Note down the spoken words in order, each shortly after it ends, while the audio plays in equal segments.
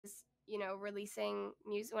releasing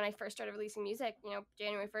music, when I first started releasing music,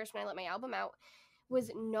 January 1st when I let my album out, was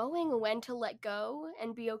knowing when to let go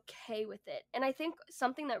and be okay with it. And I think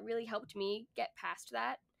something that really helped me get past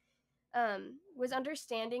that was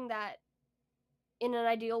understanding that in an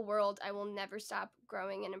ideal world, I will never stop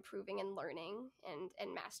growing and improving and learning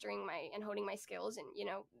and mastering and honing my skills and,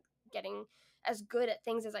 getting as good at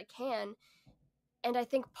things as I can. And I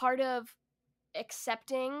think part of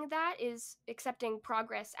accepting that is accepting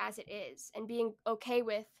progress as it is and being okay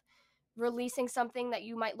with releasing something that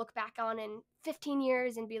you might look back on in 15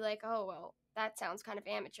 years and be like, oh, well, that sounds kind of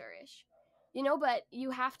amateurish, but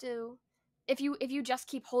you have to, if you just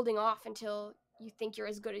keep holding off until you think you're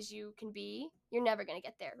as good as you can be, you're never going to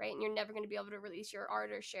get there, right? And you're never going to be able to release your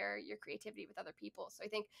art or share your creativity with other people. So I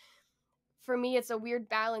think for me, it's a weird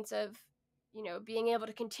balance of, being able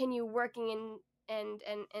to continue working and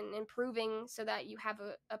improving so that you have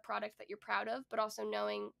a product that you're proud of, but also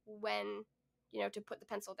knowing when, to put the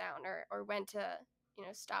pencil down or when to,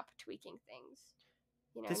 stop tweaking things,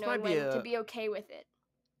 This knowing might be when to a be okay with it.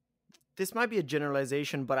 this might be a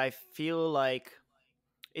generalization, but I feel like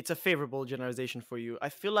it's a favorable generalization for you. I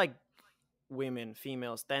feel like women,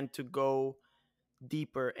 females, tend to go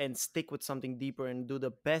deeper and stick with something deeper and do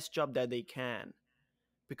the best job that they can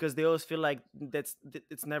because they always feel like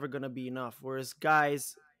it's never gonna be enough. Whereas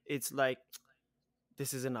guys, it's like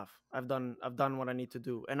this is enough. I've done what I need to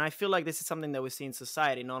do, and I feel like this is something that we see in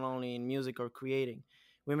society, not only in music or creating.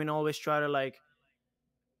 Women always try to like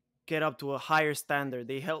get up to a higher standard.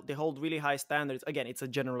 They hold really high standards. Again, it's a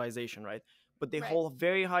generalization, right? But they Right. hold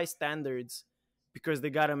very high standards because they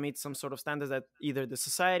gotta meet some sort of standards that either the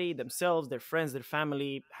society, themselves, their friends, their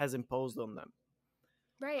family has imposed on them.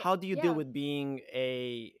 Right. How do you deal Yeah. with being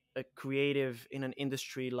a creative in an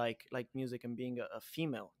industry like music and being a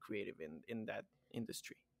female creative in that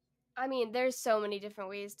industry? I mean, there's so many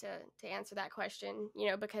different ways to answer that question,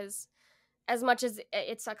 because as much as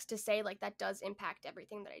it sucks to say, like, that does impact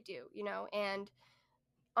everything that I do, and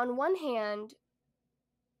on one hand,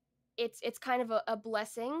 it's kind of a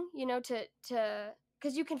blessing, to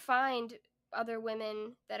because you can find other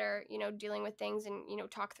women that are, dealing with things and,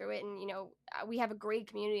 talk through it. And, we have a great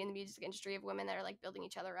community in the music industry of women that are like building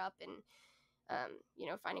each other up and,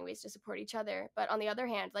 finding ways to support each other. But on the other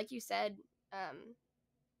hand, like you said,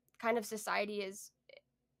 kind of society is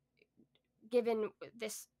given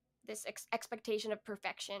this expectation of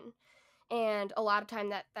perfection. And a lot of time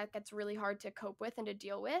that gets really hard to cope with and to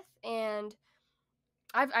deal with. And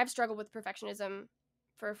I've struggled with perfectionism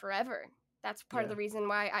for forever. That's part of Yeah. the reason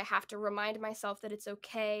why I have to remind myself that it's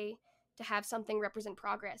okay to have something represent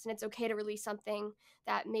progress, and it's okay to release something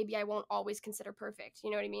that maybe I won't always consider perfect. You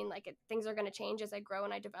know what I mean? Like things are going to change as I grow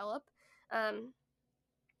and I develop. So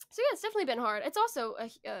yeah, it's definitely been hard. It's also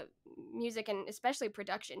a music and especially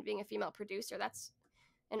production. Being a female producer, that's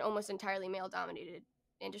an almost entirely male-dominated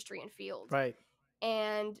industry and field, Right.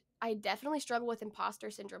 and I definitely struggle with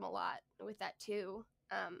imposter syndrome a lot with that too.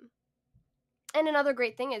 And another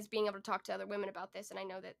great thing is being able to talk to other women about this, and I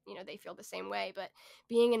know that they feel the same way. But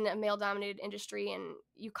being in a male-dominated industry and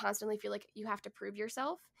you constantly feel like you have to prove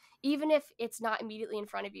yourself, even if it's not immediately in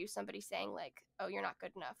front of you, somebody saying like, "Oh, you're not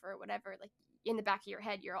good enough" or whatever. Like in the back of your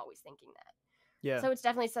head, you're always thinking that. Yeah. So it's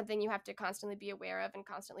definitely something you have to constantly be aware of and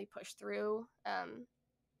constantly push through.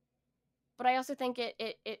 But I also think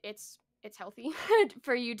it's healthy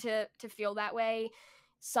for you to feel that way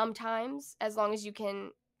sometimes, as long as you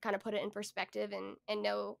can kind of put it in perspective and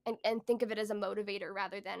know and think of it as a motivator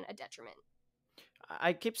rather than a detriment.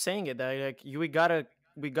 I keep saying it that like we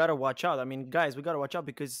gotta watch out. I mean, guys, we gotta watch out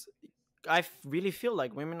because really feel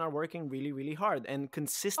like women are working really really hard and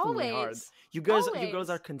consistently hard. Always, You girls are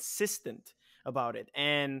always, consistent about it,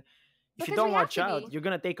 and if you because don't we have watch to out, be. you're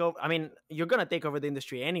gonna take over. I mean, you're gonna take over the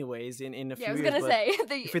industry anyways in a Yeah, I few was years. gonna But say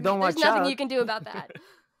if we don't there's watch nothing you out, can do about that.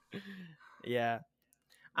 yeah,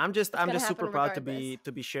 I'm just It's I'm gonna just happen super proud to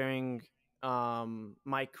regardless. be sharing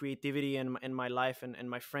my creativity and my life and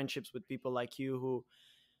my friendships with people like you who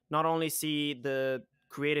not only see the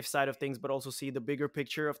creative side of things but also see the bigger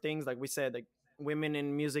picture of things, like we said, like women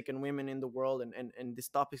in music and women in the world and these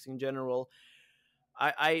topics in general.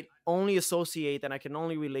 I only associate and I can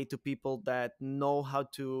only relate to people that know how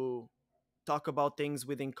to talk about things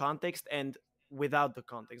within context and without the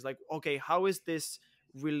context. Like, okay, how is this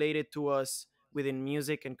related to us within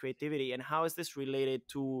music and creativity, and how is this related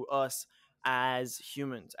to us as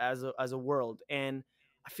humans, as a world? And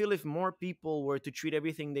I feel if more people were to treat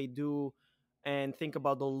everything they do and think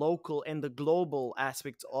about the local and the global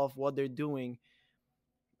aspects of what they're doing,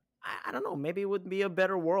 I don't know, maybe it would be a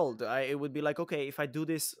better world. It would be like, okay, if I do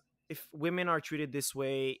this, if women are treated this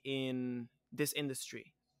way in this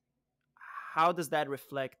industry, how does that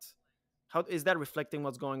reflect, how is that reflecting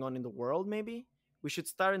what's going on in the world? Maybe we should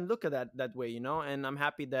start and look at that way, you know. And I'm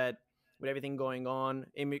happy that with everything going on,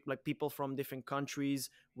 like people from different countries,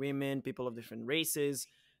 women, people of different races,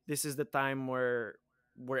 this is the time where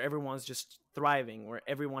everyone's just thriving, where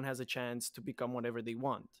everyone has a chance to become whatever they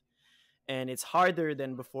want. And it's harder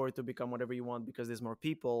than before to become whatever you want because there's more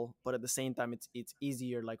people, but at the same time it's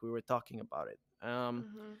easier, like we were talking about it.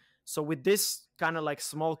 Mm-hmm. So with this kind of like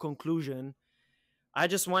small conclusion, I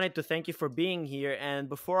just wanted to thank you for being here. And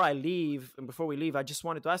before I leave, and before we leave, I just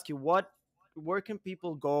wanted to ask you, where can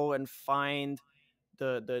people go and find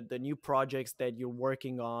the new projects that you're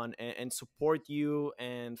working on, and support you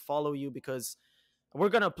and follow you? Because I'm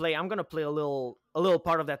gonna play a little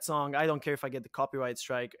part of that song. I don't care if I get the copyright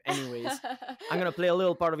strike. Anyways, I'm gonna play a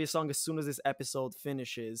little part of your song as soon as this episode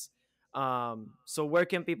finishes. So where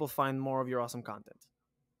can people find more of your awesome content?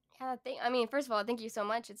 Yeah, I mean, first of all, thank you so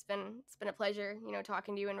much. It's been a pleasure,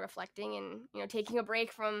 talking to you and reflecting, and taking a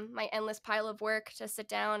break from my endless pile of work to sit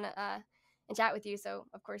down and chat with you. So,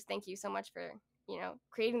 of course, thank you so much for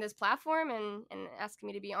creating this platform and asking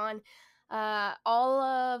me to be on. All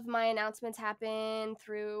of my announcements happen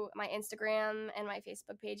through my Instagram and my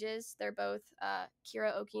Facebook pages. They're both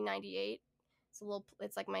Kieraoki98.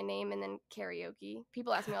 It's like my name and then karaoke.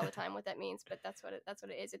 People ask me all the time what that means, but that's what it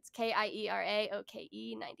is. It's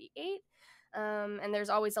Kieraoke 98. And there's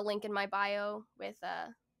always a link in my bio with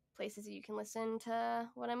places that you can listen to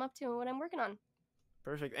what I'm up to and what I'm working on.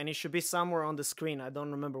 Perfect. And it should be somewhere on the screen. I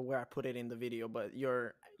don't remember where I put it in the video, but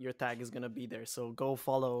your tag is gonna be there. So go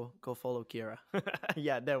follow Kiera.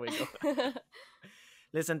 Yeah, there we go.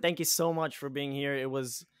 Listen, thank you so much for being here. It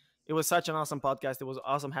was such an awesome podcast. It was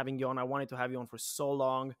awesome having you on. I wanted to have you on for so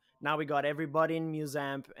long. Now we got everybody in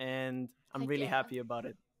Musamp, and I'm Heck really yeah. happy about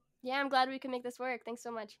it. Yeah, I'm glad we could make this work. Thanks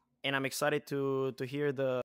so much. And I'm excited to hear the